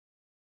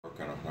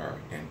working on her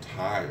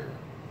entire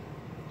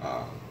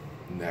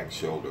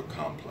neck-shoulder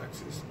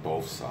complexes,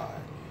 both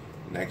sides.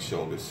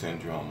 Neck-shoulder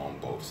syndrome on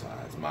both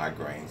sides.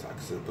 Migraines,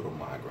 occipital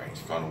migraines,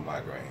 frontal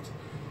migraines,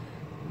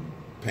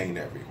 pain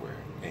everywhere.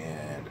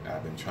 And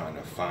I've been trying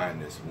to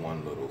find this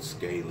one little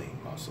scalene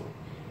muscle,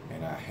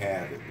 and I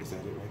have it. Is that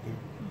it right there?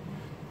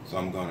 Mm-hmm. So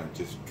I'm going to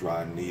just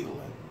dry needle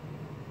it.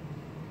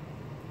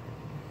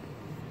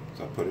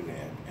 So I put it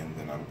in, and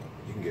then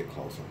you can get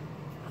closer.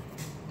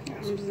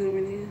 I'm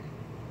zooming in.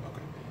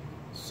 Okay.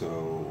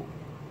 So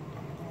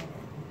I'm going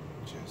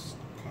to just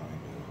kind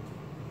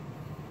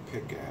of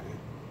pick at it.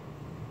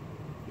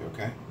 You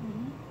okay?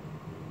 Mm-hmm.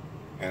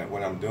 And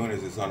what I'm doing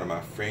is it's under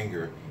my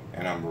finger,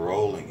 and I'm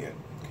rolling it.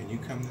 Can you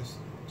come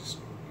just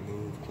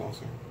move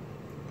closer?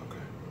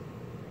 Okay.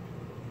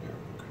 There,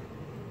 okay.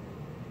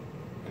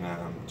 And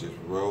I'm just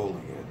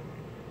rolling it.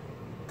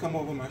 Come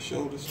over my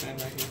shoulder,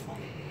 stand right here for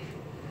me.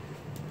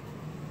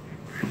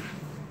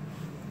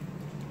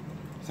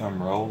 So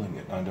I'm rolling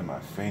it under my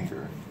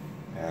finger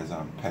as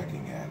I'm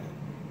pecking at it.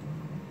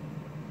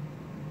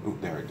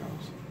 Oop, there it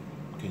goes.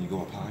 Can you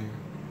go up higher?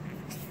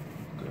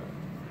 Good.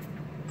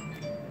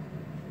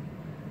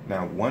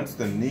 Now, once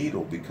the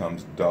needle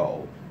becomes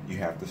dull, you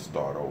have to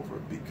start over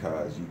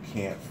because you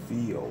can't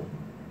feel.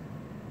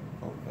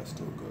 Oh, that's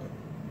still good.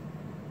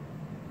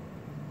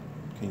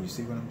 Can you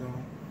see what I'm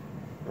doing?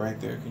 Right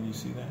there, can you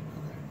see that?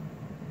 Okay.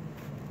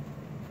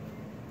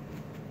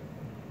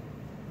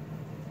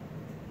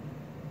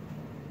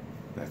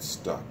 That's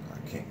stuck.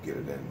 I can't get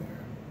it in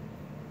there.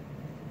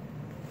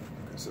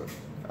 Okay, so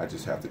I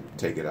just have to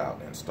take it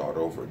out and start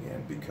over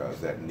again because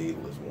that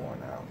needle is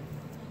worn out.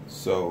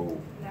 So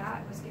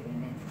that was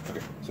getting it.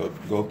 Okay, so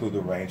go through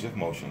the range of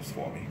motions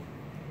for me.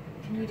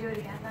 Can you do it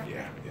again though?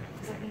 Yeah.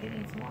 Because I think it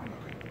needs more.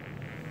 Okay.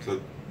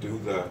 So do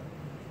the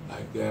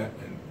like that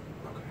and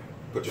okay.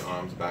 Put your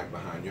arms back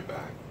behind your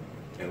back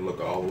and look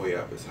all the way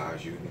up as high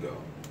as you can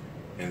go.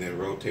 And then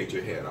rotate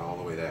your head all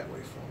the way that way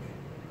for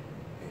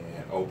me.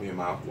 And open your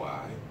mouth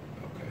wide.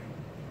 Okay.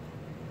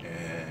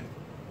 And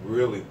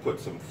really put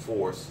some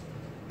force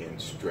in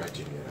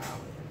stretching it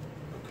out.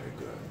 Okay,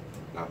 good.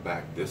 Now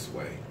back this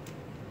way.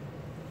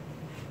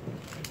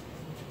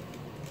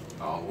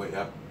 All the way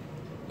up,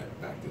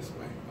 back this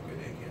way. Okay,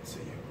 they can't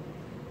see you.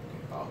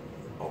 Okay,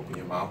 open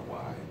your mouth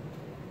wide.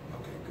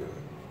 Okay,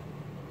 good.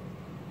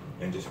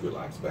 And just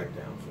relax back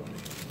down for me.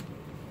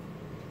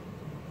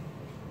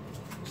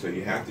 So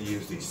you have to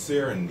use these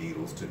serum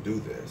needles to do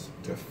this,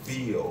 to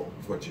feel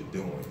what you're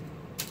doing,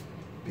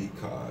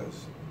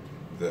 because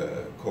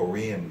the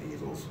Korean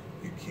needles,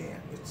 you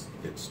can't.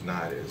 It's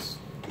not as,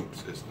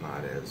 it's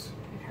not as.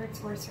 It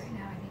hurts worse right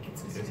now. I think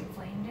it's because you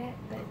inflamed it,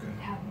 but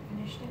haven't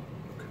finished it.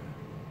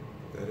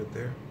 Is that it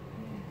there?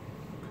 Yeah.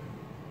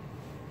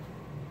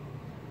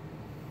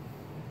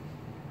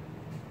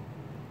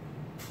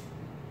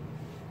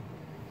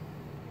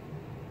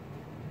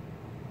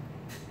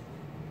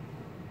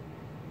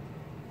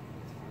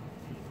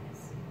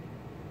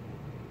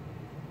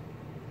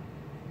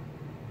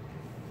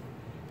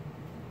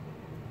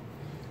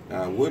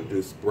 Now I would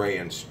do spray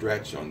and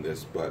stretch on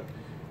this, but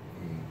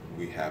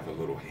we have a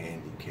little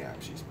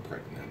handicap. She's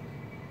pregnant.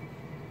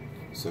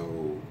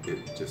 So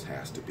it just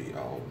has to be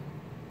all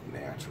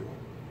natural.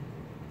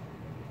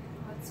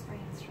 What's spray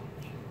and stretch?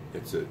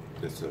 It's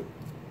a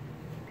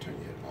turn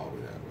your head all the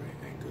way that way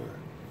and good.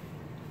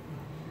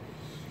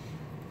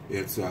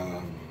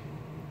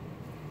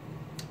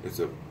 It's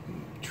a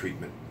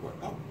treatment.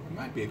 Oh, I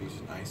might be able to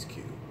use an ice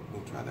cube.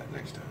 We'll try that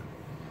next time.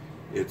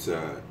 It's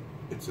a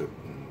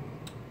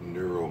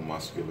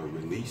neuromuscular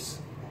release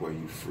where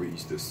you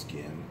freeze the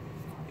skin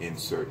in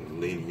certain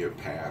linear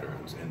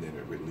patterns and then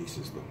it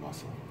releases the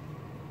muscle.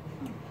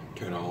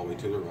 Turn all the way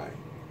to the right.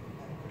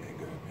 And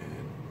good.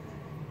 And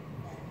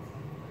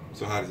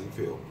so how does it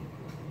feel?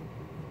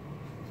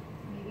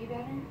 Maybe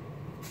better?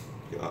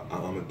 Yeah,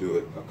 I'm going to do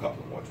it a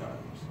couple more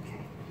times.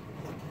 Okay.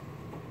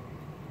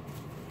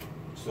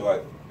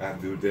 So I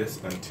do this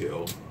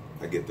until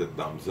I get the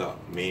thumbs up,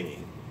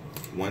 meaning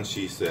once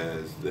she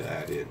says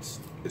that it's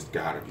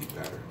got to be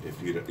better.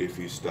 If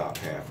you stop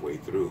halfway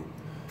through,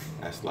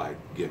 that's like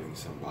giving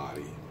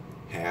somebody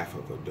half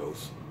of a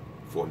dose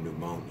for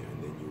pneumonia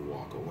and then you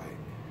walk away.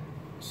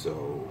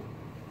 So,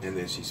 and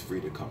then she's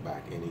free to come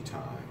back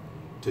anytime,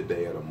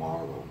 today or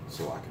tomorrow,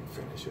 so I can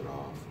finish it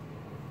off.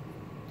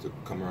 So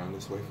come around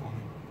this way for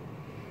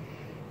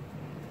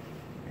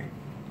me. And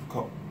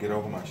get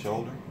over my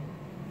shoulder.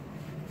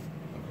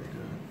 Okay,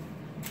 good.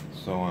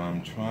 So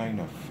I'm trying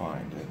to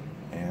find it,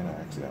 and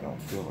actually I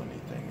don't feel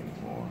anything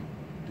anymore.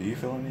 Do you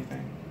feel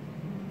anything?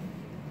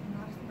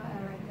 Not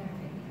right there,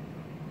 maybe.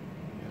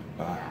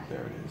 Yeah.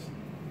 There it is.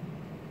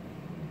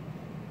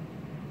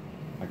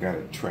 I got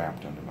it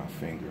trapped under my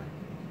finger.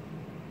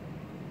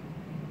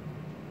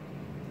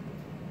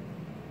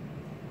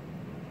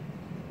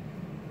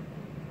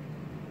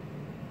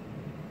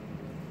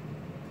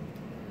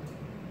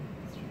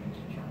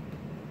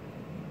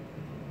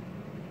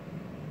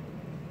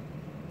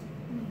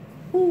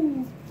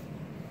 Ooh.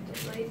 Did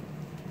it bleed?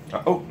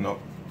 Oh, no.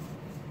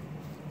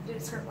 Did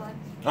it squirt blood?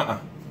 Uh-uh.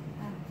 Oh.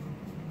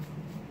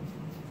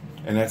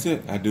 And that's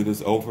it. I do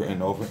this over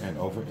and over and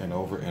over and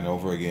over and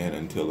over again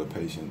until the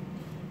patient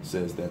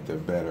says that they're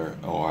better,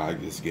 or I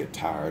just get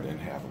tired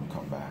and have them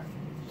come back.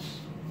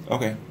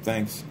 Okay,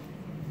 thanks.